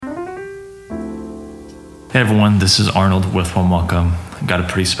Hey everyone, this is Arnold with One Welcome. I've got a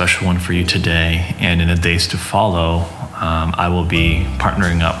pretty special one for you today, and in the days to follow, I will be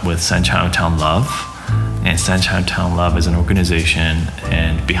partnering up with San Chinatown Love. And San Chinatown Love is an organization,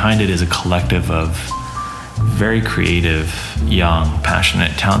 and behind it is a collective of very creative, young,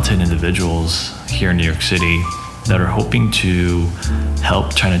 passionate, talented individuals here in New York City that are hoping to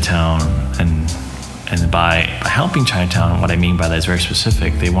help Chinatown. And by helping Chinatown, what I mean by that is very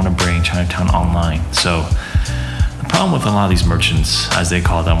specific. They want to bring Chinatown online. So the problem with a lot of these merchants, as they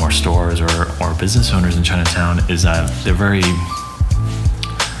call them, or stores or business owners in Chinatown, is that they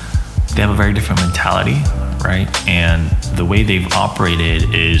have a very different mentality, right? And the way they've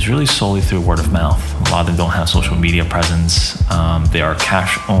operated is really solely through word of mouth. A lot of them don't have social media presence. They are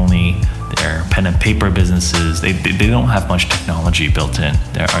cash only. They're pen and paper businesses. They don't have much technology built in.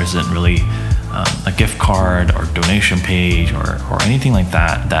 There isn't really a gift card or donation page or anything like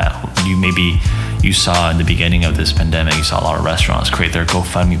that you saw in the beginning of this pandemic. You saw a lot of restaurants create their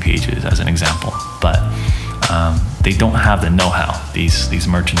GoFundMe pages as an example, but they don't have the know-how, these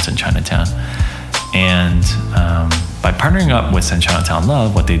merchants in Chinatown. And by partnering up with San Chinatown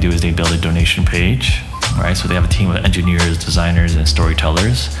Love, what they do is they build a donation page, right? So they have a team of engineers, designers, and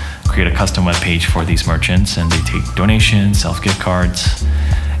storytellers, create a custom web page for these merchants, and they take donations, self-gift cards,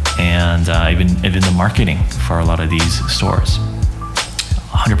 and even the marketing for a lot of these stores.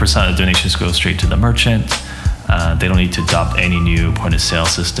 100% of the donations go straight to the merchant. They don't need to adopt any new point of sale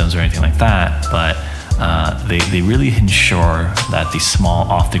systems or anything like that, but they really ensure that the small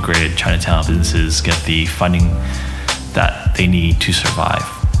off-the-grid Chinatown businesses get the funding that they need to survive.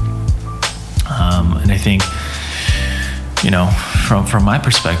 And I think, from my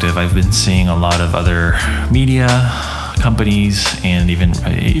perspective, I've been seeing a lot of other media companies and even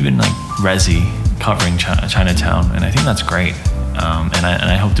like Resi covering Chinatown, and I think that's great. And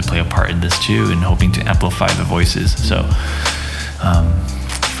I hope to play a part in this too, and hoping to amplify the voices. So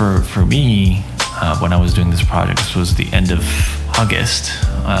for me, when I was doing this project, this was the end of August,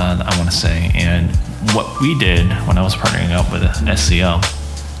 I want to say, and what we did when I was partnering up with SCL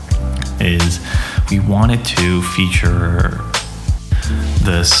is we wanted to feature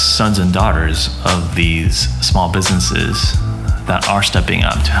the sons and daughters of these small businesses that are stepping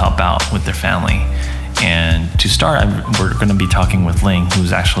up to help out with their family. And to start, we're going to be talking with Ling,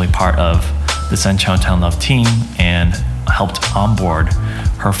 who's actually part of the San Chinatown Love team and helped onboard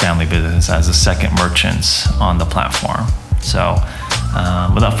her family business as a second merchant on the platform. So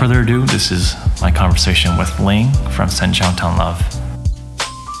without further ado, this is my conversation with Ling from San Chinatown Love.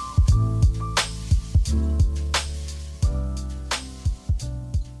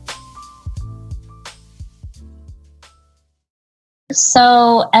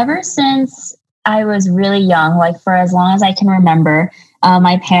 So ever since I was really young, like for as long as I can remember,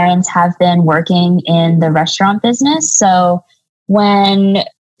 my parents have been working in the restaurant business. So they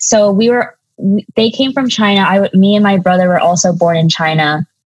came from China. Me and my brother were also born in China.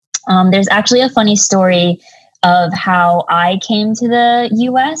 There's actually a funny story of how I came to the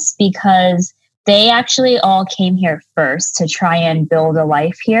US, because they actually all came here first to try and build a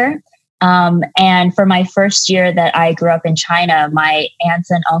life here. And for my first year that I grew up in China, my aunts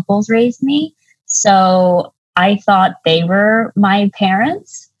and uncles raised me. So I thought they were my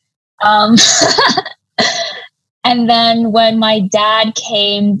parents. And then when my dad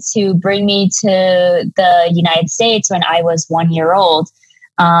came to bring me to the United States when I was 1 year old,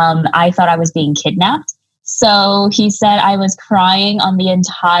 I thought I was being kidnapped. So he said I was crying on the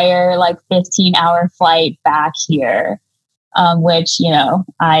entire 15-hour flight back here, which,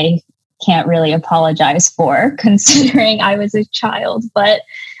 I can't really apologize for, considering I was a child. But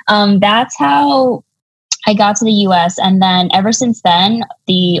that's how I got to the US. And then ever since then,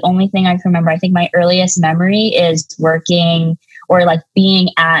 the only thing I can remember, I think my earliest memory is working or being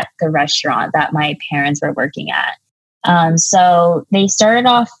at the restaurant that my parents were working at. So they started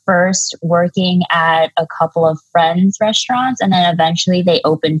off first working at a couple of friends' restaurants, and then eventually they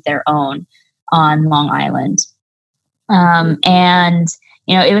opened their own on Long Island. And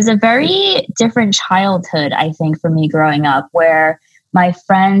it was a very different childhood, I think, for me growing up, where my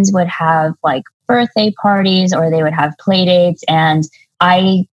friends would have birthday parties or they would have play dates, and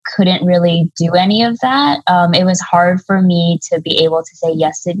I couldn't really do any of that. It was hard for me to be able to say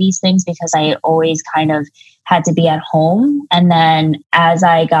yes to these things because I always kind of had to be at home. And then as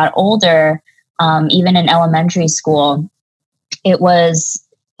I got older, even in elementary school, it was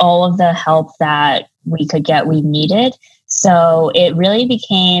all of the help that we could get, we needed. So it really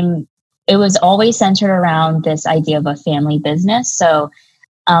it was always centered around this idea of a family business. So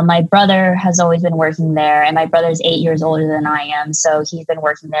My brother has always been working there, and my brother's 8 years older than I am. So he's been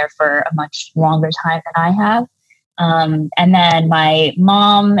working there for a much longer time than I have. And then my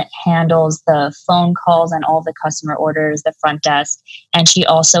mom handles the phone calls and all the customer orders, the front desk, and she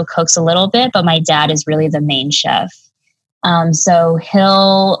also cooks a little bit, but my dad is really the main chef. So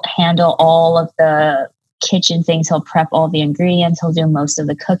he'll handle all of the kitchen things. He'll prep all the ingredients. He'll do most of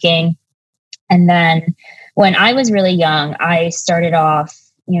the cooking. And then when I was really young, I started off,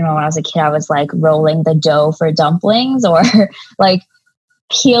 when I was a kid, I was like rolling the dough for dumplings or like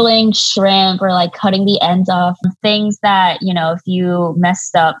peeling shrimp or like cutting the ends off, things that, if you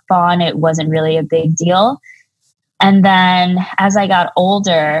messed up on, it wasn't really a big deal. And then as I got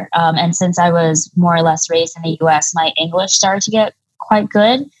older, and since I was more or less raised in the US, my English started to get quite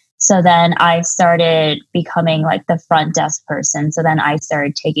good. So then I started becoming like the front desk person. So then I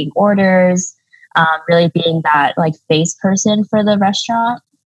started taking orders, really being that like face person for the restaurant.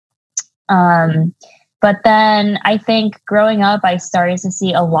 But then I think growing up, I started to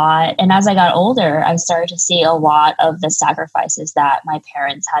see a lot. And as I got older, I started to see a lot of the sacrifices that my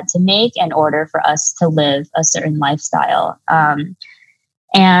parents had to make in order for us to live a certain lifestyle.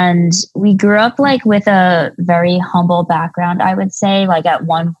 And we grew up like with a very humble background, I would say. Like at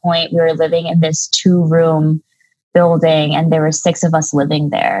one point, we were living in this 2-room building and there were 6 of us living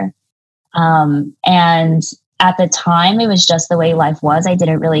there. And at the time, it was just the way life was. I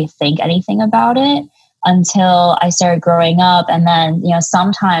didn't really think anything about it until I started growing up. And then,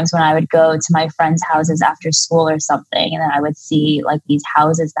 sometimes when I would go to my friends' houses after school or something, and then I would see like these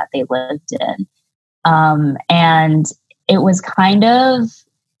houses that they lived in. And it was kind of,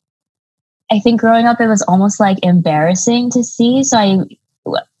 I think growing up, it was almost like embarrassing to see. So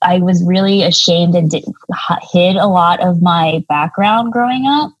I was really ashamed and hid a lot of my background growing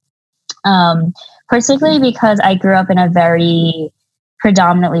up. Particularly because I grew up in a very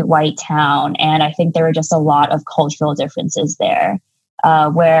predominantly white town. And I think there were just a lot of cultural differences there,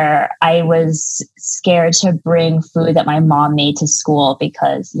 where I was scared to bring food that my mom made to school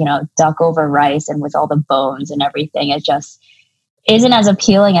because, duck over rice and with all the bones and everything, it just isn't as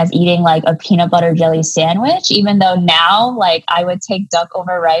appealing as eating like a peanut butter jelly sandwich, even though now like I would take duck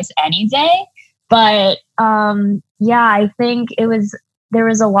over rice any day. But I think there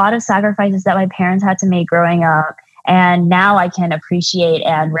was a lot of sacrifices that my parents had to make growing up. And now I can appreciate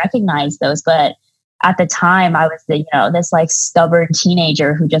and recognize those. But at the time I was this like stubborn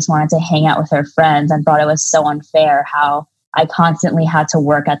teenager who just wanted to hang out with her friends and thought it was so unfair how I constantly had to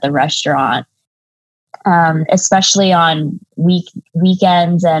work at the restaurant, especially on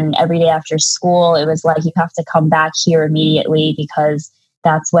weekends and every day after school. It was like, you have to come back here immediately because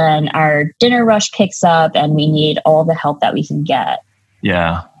that's when our dinner rush picks up and we need all the help that we can get.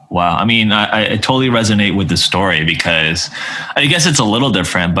 Yeah. Wow. I mean, I totally resonate with the story because I guess it's a little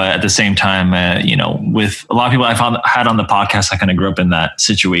different, but at the same time, with a lot of people I've had on the podcast, I kind of grew up in that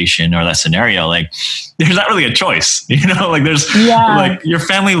situation or that scenario. Like, there's not really a choice, like like your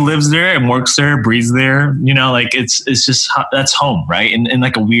family lives there and works there, breathes there, like it's just, that's home, right? In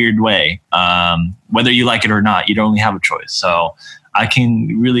like a weird way, whether you like it or not, you don't really have a choice. So I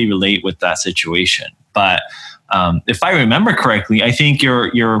can really relate with that situation. But if I remember correctly, I think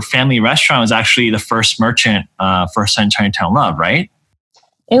your family restaurant was actually the first merchant for Sun Chinatown Love, right?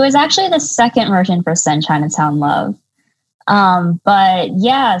 It was actually the second merchant for Sun Chinatown Love. But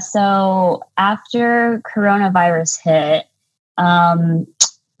yeah, so after coronavirus hit,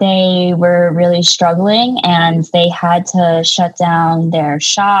 they were really struggling and they had to shut down their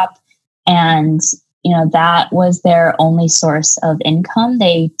shop. And that was their only source of income.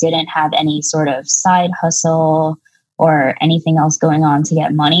 They didn't have any sort of side hustle or anything else going on to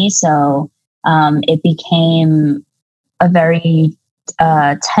get money. So it became a very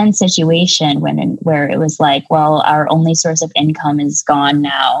tense situation where it was like, well, our only source of income is gone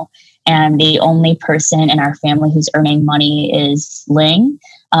now. And the only person in our family who's earning money is Ling,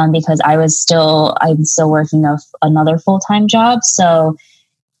 because I'm still working another full-time job. So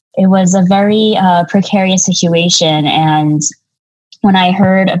it was a very precarious situation. And when I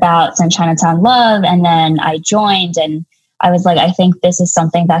heard about Sun Chinatown Love and then I joined, and I was like, I think this is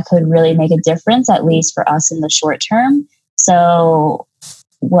something that could really make a difference, at least for us in the short term. So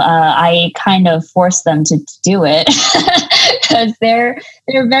I kind of forced them to do it because they're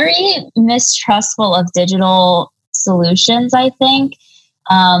very mistrustful of digital solutions, I think.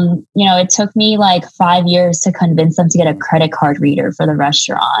 It took me like 5 years to convince them to get a credit card reader for the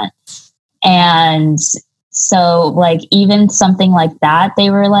restaurant. And so like even something like that,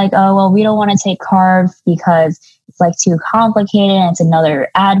 they were like, oh, well, we don't want to take cards because it's like too complicated and it's another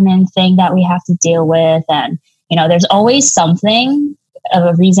admin thing that we have to deal with. And, there's always something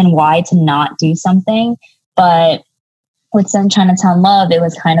a reason why to not do something. But with Send Chinatown Love, it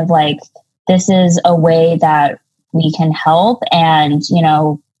was kind of like, this is a way that we can help, and, you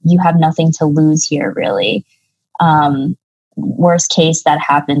know, you have nothing to lose here, really. Worst case that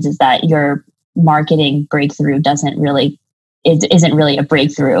happens is that your marketing breakthrough isn't really a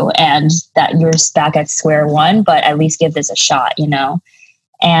breakthrough, and that you're back at square one, but at least give this a shot, you know?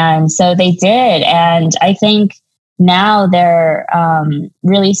 And so they did. And I think now they're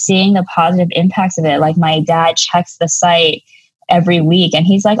really seeing the positive impacts of it. Like, my dad checks the site every week and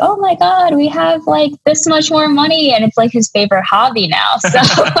he's like, oh my God, we have like this much more money. And it's like his favorite hobby now. So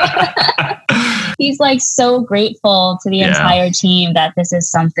he's like so grateful to the entire team that this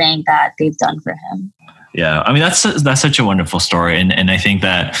is something that they've done for him. Yeah. I mean, that's such a wonderful story. And I think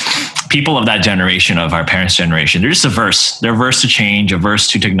that people of that generation, of our parents' generation, they're just averse. They're averse to change, averse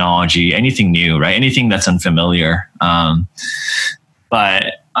to technology, anything new, right? Anything that's unfamiliar. But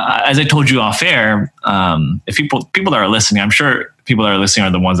as I told you off air, if people that are listening, I'm sure people that are listening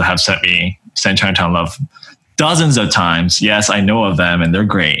are the ones that have sent Chinatown Love dozens of times. Yes, I know of them and they're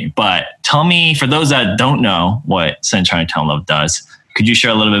great. But tell me, for those that don't know what Send Chinatown Love does, could you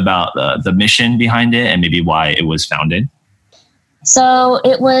share a little bit about the mission behind it and maybe why it was founded? So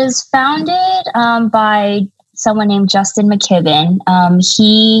it was founded by someone named Justin McKibben.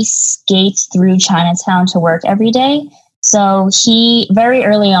 He skates through Chinatown to work every day. So he, very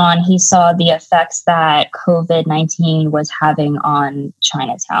early on, he saw the effects that COVID-19 was having on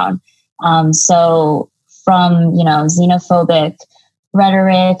Chinatown. So from, you know, xenophobic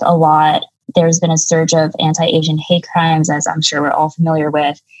rhetoric a lot, there's been a surge of anti-Asian hate crimes, as I'm sure we're all familiar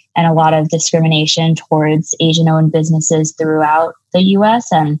with, and a lot of discrimination towards Asian-owned businesses throughout the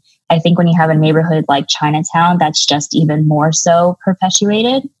U.S. And I think when you have a neighborhood like Chinatown, that's just even more so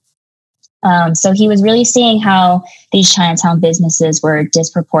perpetuated. So he was really seeing how these Chinatown businesses were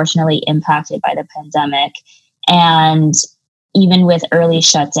disproportionately impacted by the pandemic. And even with early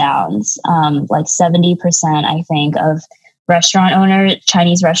shutdowns, like 70%, I think, of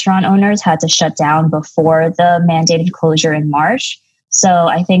Chinese restaurant owners had to shut down before the mandated closure in March. So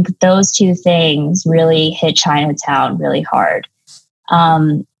I think those two things really hit Chinatown really hard.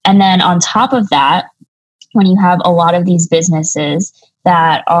 And then on top of that, when you have a lot of these businesses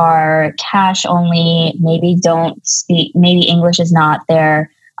that are cash only, maybe English is not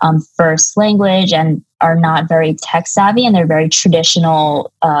their first language and are not very tech savvy, and they're very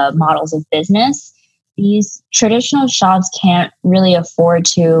traditional models of business, these traditional shops can't really afford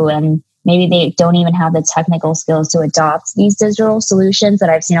to, and maybe they don't even have the technical skills to adopt these digital solutions that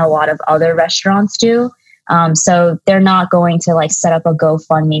I've seen a lot of other restaurants do. So they're not going to like set up a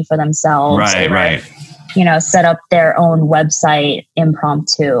GoFundMe for themselves. Right. You know, set up their own website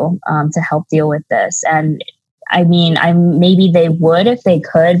impromptu to help deal with this. And I mean, maybe they would if they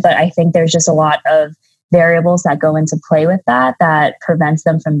could, but I think there's just a lot of variables that go into play with that prevents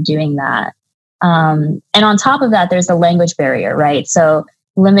them from doing that. And on top of that, there's a language barrier, right? So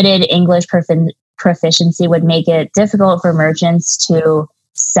limited English proficiency would make it difficult for merchants to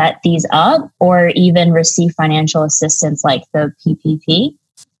set these up or even receive financial assistance like the PPP.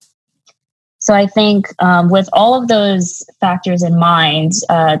 So I think with all of those factors in mind,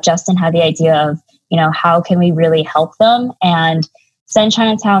 Justin had the idea of, you know, how can we really help them? And Send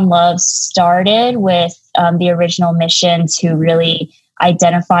Chinatown Love started with the original mission to really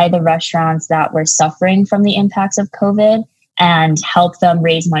identify the restaurants that were suffering from the impacts of COVID and help them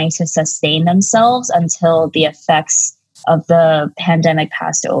raise money to sustain themselves until the effects of the pandemic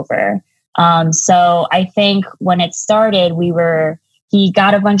passed over. So I think when it started, he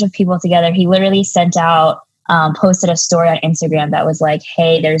got a bunch of people together. He literally sent out, posted a story on Instagram that was like,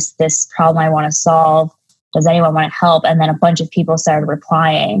 hey, there's this problem I want to solve. Does anyone want to help? And then a bunch of people started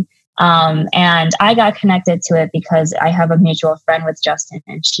replying. And I got connected to it because I have a mutual friend with Justin,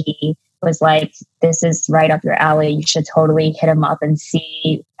 and she was like, this is right up your alley. You should totally hit him up and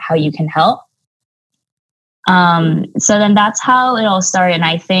see how you can help. So then that's how it all started. And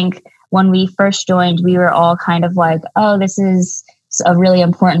I think when we first joined, we were all kind of like, oh, this is a really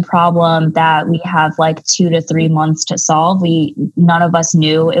important problem that we have like 2 to 3 months to solve. None of us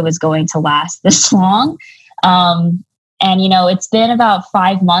knew it was going to last this long. And, you know, it's been about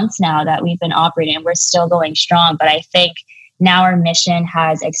 5 months now that we've been operating, and we're still going strong. But I think now our mission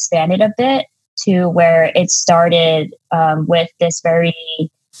has expanded a bit to where it started with this very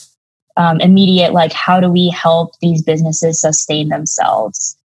immediate, like, how do we help these businesses sustain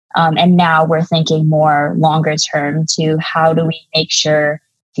themselves? And now we're thinking more longer term to how do we make sure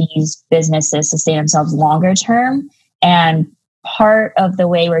these businesses sustain themselves longer term? And part of the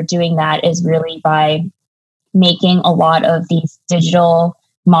way we're doing that is really by making a lot of these digital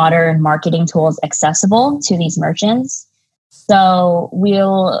modern marketing tools accessible to these merchants. So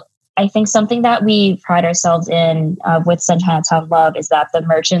I think something that we pride ourselves in with Sun Chinatown Love is that the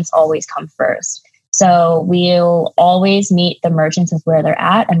merchants always come first. So we'll always meet the merchants with where they're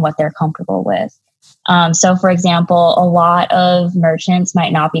at and what they're comfortable with. So for example, a lot of merchants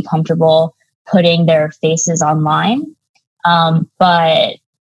might not be comfortable putting their faces online. But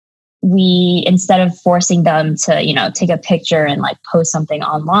we, instead of forcing them to, take a picture and like post something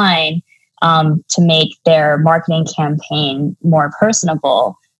online, to make their marketing campaign more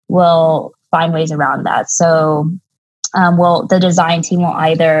personable, we'll find ways around that. So, the design team will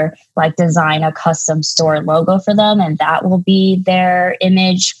either like design a custom store logo for them, and that will be their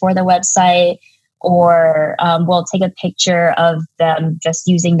image for the website, or we'll take a picture of them just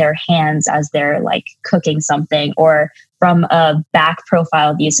using their hands as they're like cooking something, or from a back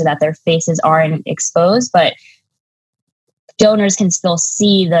profile view so that their faces aren't exposed, but donors can still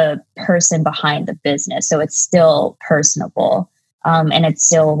see the person behind the business. So it's still personable, and it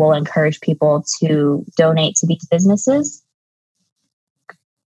still will encourage people to donate to these businesses.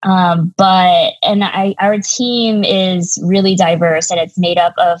 Our team is really diverse, and it's made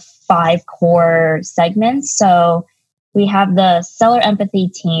up of 5 core segments. So we have the seller empathy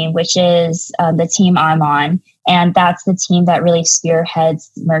team, which is the team I'm on, and that's the team that really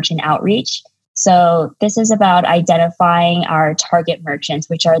spearheads merchant outreach. So this is about identifying our target merchants,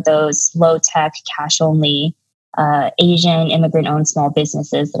 which are those low-tech, cash-only, Asian immigrant-owned small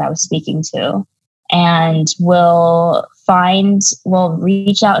businesses that I was speaking to. And we'll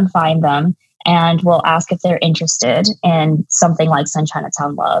reach out and find them, and we'll ask if they're interested in something like Sun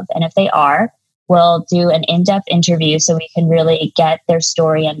Chinatown Love. And if they are, we'll do an in-depth interview so we can really get their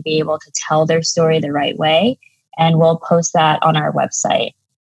story and be able to tell their story the right way. And we'll post that on our website.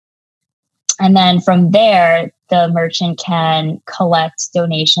 And then from there, the merchant can collect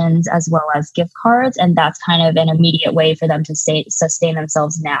donations as well as gift cards. And that's kind of an immediate way for them to sustain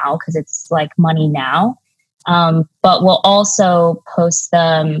themselves now, because it's like money now. But we'll also post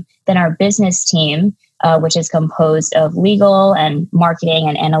them. Then our business team, which is composed of legal and marketing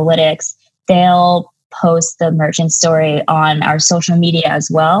and analytics, they'll post the merchant story on our social media as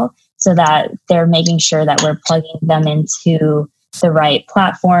well, so that they're making sure that we're plugging them into the right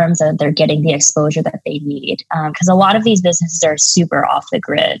platforms and they're getting the exposure that they need. Because a lot of these businesses are super off the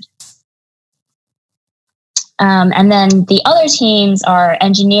grid. And then the other teams are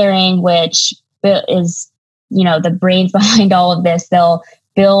engineering, which is, the brains behind all of this. They'll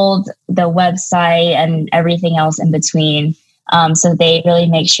build the website and everything else in between. So they really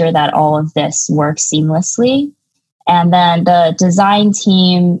make sure that all of this works seamlessly. And then the design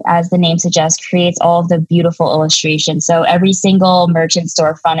team, as the name suggests, creates all of the beautiful illustrations. So every single merchant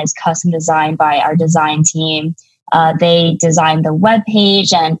storefront is custom designed by our design team. They design the web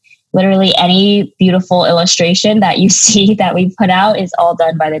page, and literally any beautiful illustration that you see that we put out is all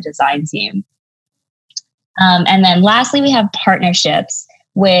done by the design team. And then lastly, we have partnerships,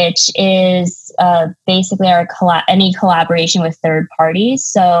 which is basically any collaboration with third parties.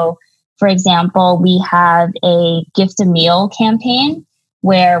 So for example, we have a gift a meal campaign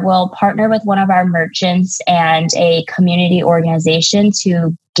where we'll partner with one of our merchants and a community organization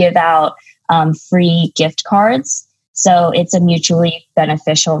to give out free gift cards. So it's a mutually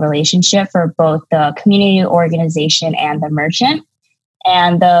beneficial relationship for both the community organization and the merchant.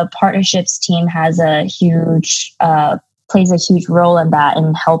 And the partnerships team has plays a huge role in that,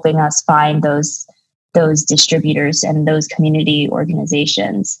 in helping us find those distributors and those community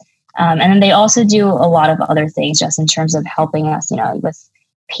organizations. And then they also do a lot of other things just in terms of helping us, with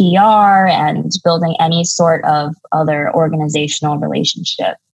PR and building any sort of other organizational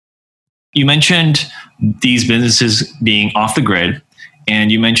relationship. You mentioned these businesses being off the grid,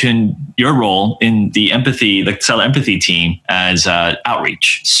 and you mentioned your role in the seller empathy team as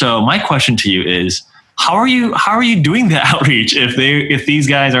outreach. So my question to you is, how are you doing the outreach if these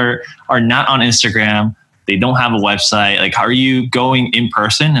guys are not on Instagram? They don't have a website. Like, how are you going in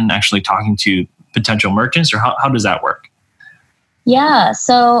person and actually talking to potential merchants, or how does that work? Yeah.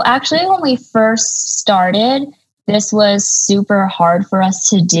 So actually, when we first started, this was super hard for us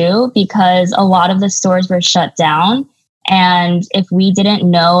to do because a lot of the stores were shut down. And if we didn't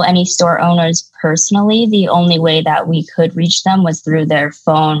know any store owners personally, the only way that we could reach them was through their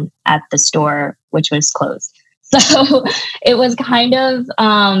phone at the store, which was closed. So it was kind of,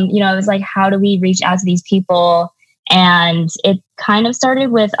 it was like, how do we reach out to these people? And it kind of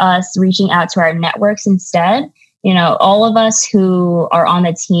started with us reaching out to our networks instead. All of us who are on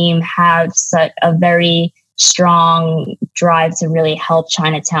the team have such a very strong drive to really help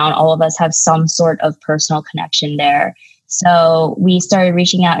Chinatown. All of us have some sort of personal connection there. So we started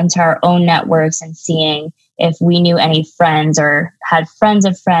reaching out into our own networks and seeing if we knew any friends or had friends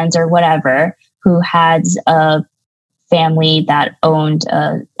of friends or whatever who had a family that owned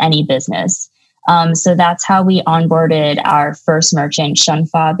any business. So that's how we onboarded our first merchant,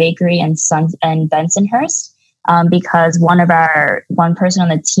 Shunfa Bakery and Sons and Bensonhurst, because one person on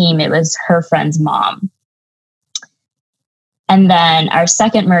the team, it was her friend's mom. And then our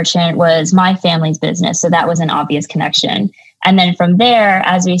second merchant was my family's business. So that was an obvious connection. And then from there,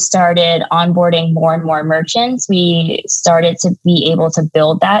 as we started onboarding more and more merchants, we started to be able to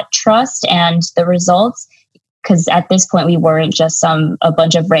build that trust and the results. Because at this point, we weren't just a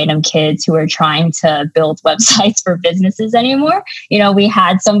bunch of random kids who were trying to build websites for businesses anymore. We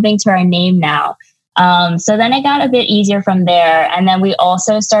had something to our name now. So then it got a bit easier from there. And then we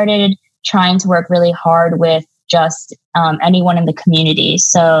also started trying to work really hard with just anyone in the community.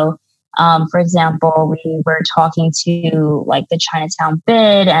 So, for example, we were talking to like the Chinatown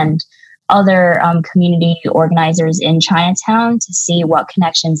Bid and other community organizers in Chinatown to see what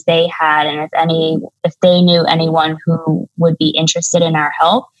connections they had and if they knew anyone who would be interested in our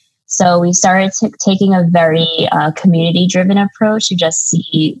help. So we started taking a very community-driven approach to just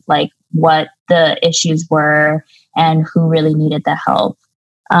see like what the issues were and who really needed the help.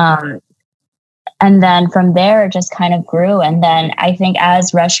 And then from there, it just kind of grew. And then I think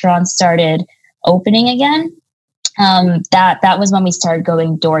as restaurants started opening again, that was when we started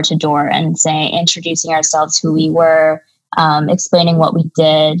going door to door and introducing ourselves, who we were, explaining what we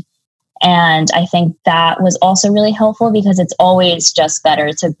did. And I think that was also really helpful because it's always just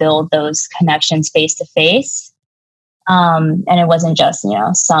better to build those connections face to face. And it wasn't just,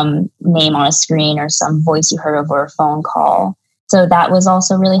 some name on a screen or some voice you heard over a phone call. So that was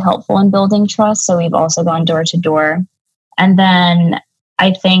also really helpful in building trust. So we've also gone door to door. And then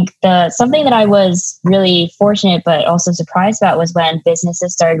I think something that I was really fortunate but also surprised about was when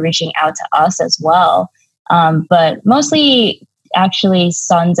businesses started reaching out to us as well. But mostly actually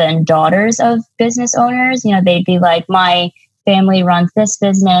sons and daughters of business owners. They'd be like, my family runs this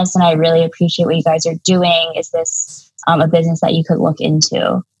business and I really appreciate what you guys are doing. Is this a business that you could look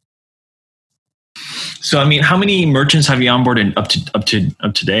into? So, how many merchants have you onboarded up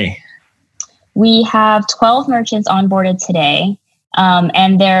to today? We have 12 merchants onboarded today,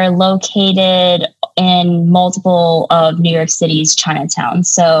 and they're located in multiple of New York City's Chinatown.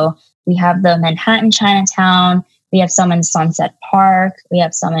 So we have the Manhattan Chinatown, we have some in Sunset Park, we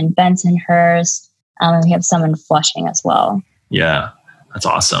have some in Bensonhurst, and we have some in Flushing as well. Yeah. That's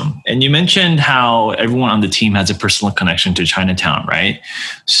awesome. And you mentioned how everyone on the team has a personal connection to Chinatown, right?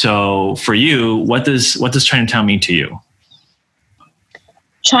 So for you, what does Chinatown mean to you?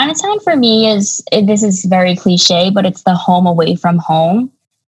 Chinatown for me this is very cliche, but it's the home away from home.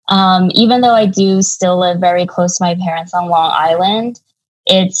 Even though I do still live very close to my parents on Long Island,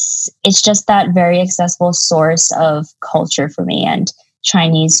 it's just that very accessible source of culture for me and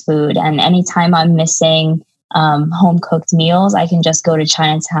Chinese food. And anytime I'm missing home cooked meals, I can just go to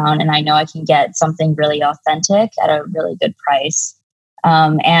Chinatown and I know I can get something really authentic at a really good price.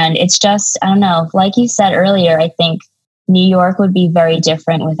 And it's just, I don't know, like you said earlier, I think New York would be very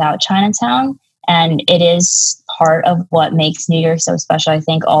different without Chinatown. And it is part of what makes New York so special. I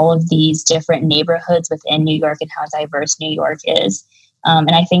think all of these different neighborhoods within New York and how diverse New York is.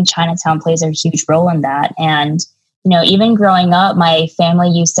 And I think Chinatown plays a huge role in that. And even growing up, my family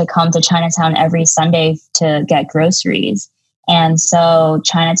used to come to Chinatown every Sunday to get groceries. And so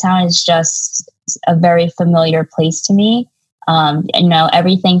Chinatown is just a very familiar place to me.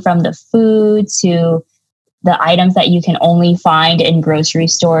 Everything from the food to the items that you can only find in grocery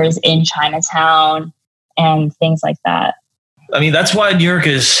stores in Chinatown and things like that. That's why New York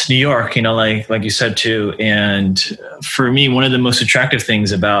is New York, like you said too. And for me, one of the most attractive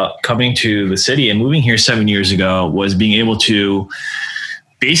things about coming to the city and moving here 7 years ago was being able to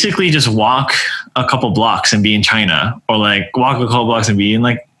basically just walk a couple blocks and be in China, or like walk a couple blocks and be in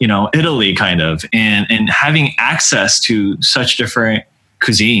Italy kind of, and having access to such different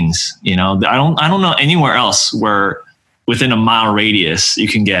cuisines. I don't know anywhere else where within a mile radius you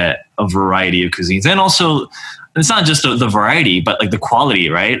can get a variety of cuisines. And also, it's not just the variety, but like the quality,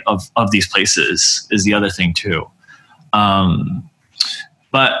 right, of these places is the other thing too.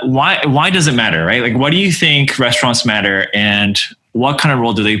 But why does it matter, right? Like, why do you think restaurants matter, and what kind of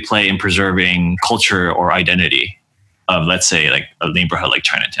role do they play in preserving culture or identity of, let's say, like a neighborhood like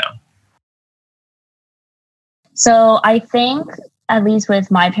Chinatown? So I think, at least with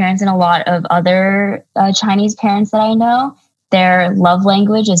my parents and a lot of other Chinese parents that I know, their love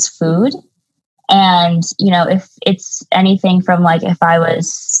language is food. And, if it's anything from like if I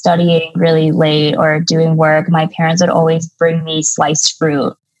was studying really late or doing work, my parents would always bring me sliced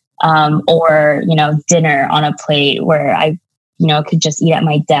fruit, or, dinner on a plate where I, could just eat at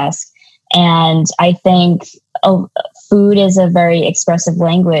my desk. And I think food is a very expressive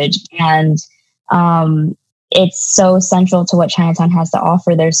language, and it's so central to what Chinatown has to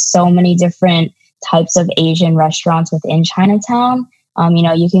offer. There's so many different types of Asian restaurants within Chinatown.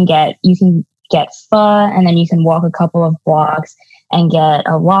 You can get pho, and then you can walk a couple of blocks and get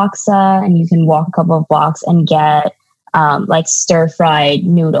a laksa, and you can walk a couple of blocks and get like stir-fried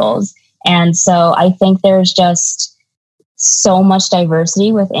noodles. And so I think there's just so much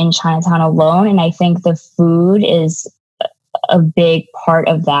diversity within Chinatown alone. And I think the food is a big part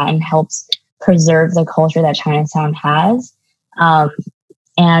of that and helps preserve the culture that Chinatown has.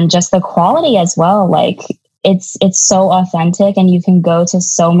 And just the quality as well. Like it's so authentic, and you can go to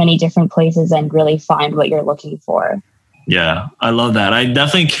so many different places and really find what you're looking for. Yeah, I love that. I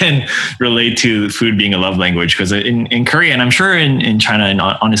definitely can relate to food being a love language, because in Korea, and I'm sure in China and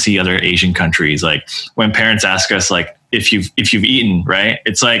honestly other Asian countries, like when parents ask us like if you've eaten, right?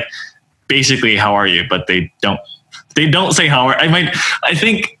 It's like basically how are you, but they don't say how are. I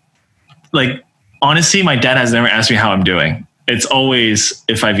think like honestly, my dad has never asked me how I'm doing. It's always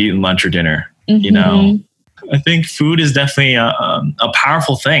if I've eaten lunch or dinner. Mm-hmm. I think food is definitely a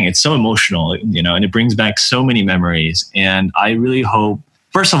powerful thing. It's so emotional, and it brings back so many memories. And I really hope,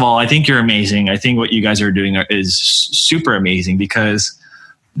 first of all, I think you're amazing. I think what you guys are doing is super amazing, because,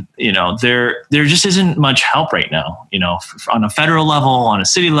 there just isn't much help right now, on a federal level, on a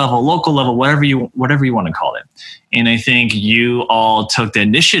city level, local level, whatever you want to call it. And I think you all took the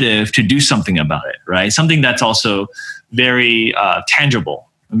initiative to do something about it, right? Something that's also very tangible,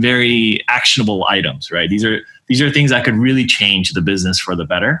 very actionable items, right? These are things that could really change the business for the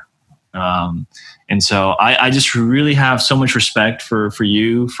better. And so I just really have so much respect for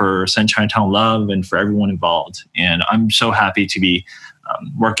you, for Send Chinatown Love, and for everyone involved. And I'm so happy to be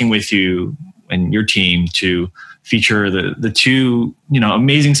working with you and your team to feature the two,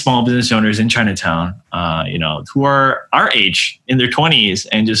 amazing small business owners in Chinatown, who are our age, in their 20s,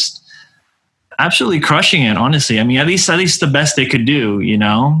 and just absolutely crushing it, honestly. I mean, at least the best they could do,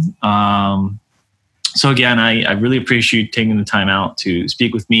 So again, I really appreciate you taking the time out to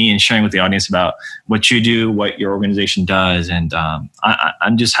speak with me and sharing with the audience about what you do, what your organization does. And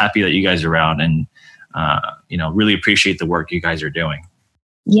I'm just happy that you guys are around, and, really appreciate the work you guys are doing.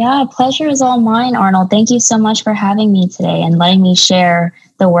 Yeah, pleasure is all mine, Arnold. Thank you so much for having me today and letting me share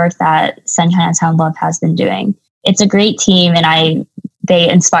the work that Send Chinatown Love has been doing. It's a great team, and they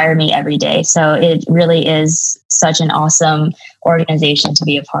inspire me every day. So it really is such an awesome organization to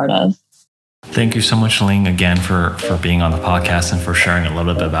be a part of. Thank you so much, Ling, again for being on the podcast and for sharing a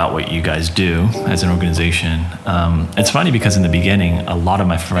little bit about what you guys do as an organization. It's funny because in the beginning, a lot of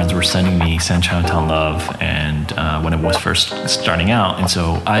my friends were sending me Send Chinatown Love, and when it was first starting out. And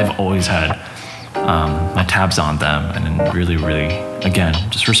so I've always had my tabs on them, and really, really, again,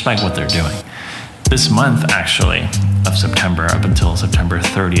 just respect what they're doing. This month, actually, of September up until September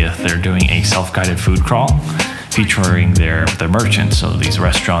 30th, they're doing a self-guided food crawl featuring their merchants, so these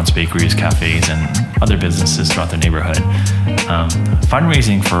restaurants, bakeries, cafes, and other businesses throughout the neighborhood.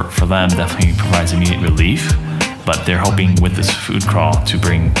 Fundraising for them definitely provides immediate relief, but they're hoping with this food crawl to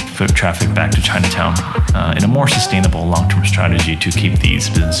bring foot traffic back to Chinatown in a more sustainable long-term strategy to keep these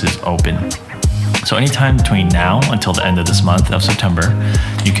businesses open. So anytime between now until the end of this month of September,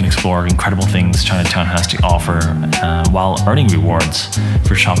 you can explore incredible things Chinatown has to offer while earning rewards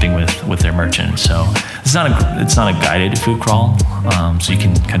for shopping with their merchants. So it's not a guided food crawl, so you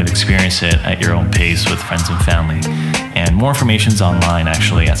can kind of experience it at your own pace with friends and family. And more information is online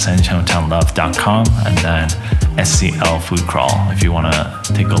actually at sendchinatownlove.com, and then SCL Food Crawl if you want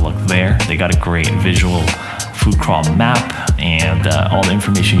to take a look there. They got a great visual food crawl map and all the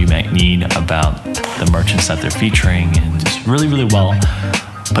information you might need about the merchants that they're featuring, and just really, really well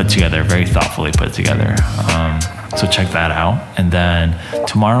put together, very thoughtfully put together. So check that out. And then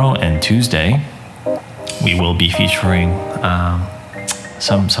tomorrow and Tuesday, we will be featuring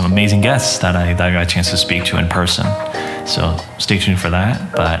some amazing guests that I got a chance to speak to in person. So stay tuned for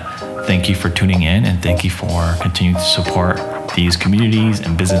that. But thank you for tuning in, and thank you for continuing to support these communities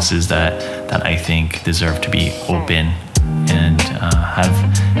and businesses that I think deserve to be open and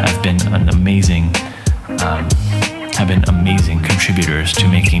have been amazing contributors to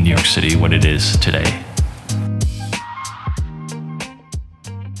making New York City what it is today.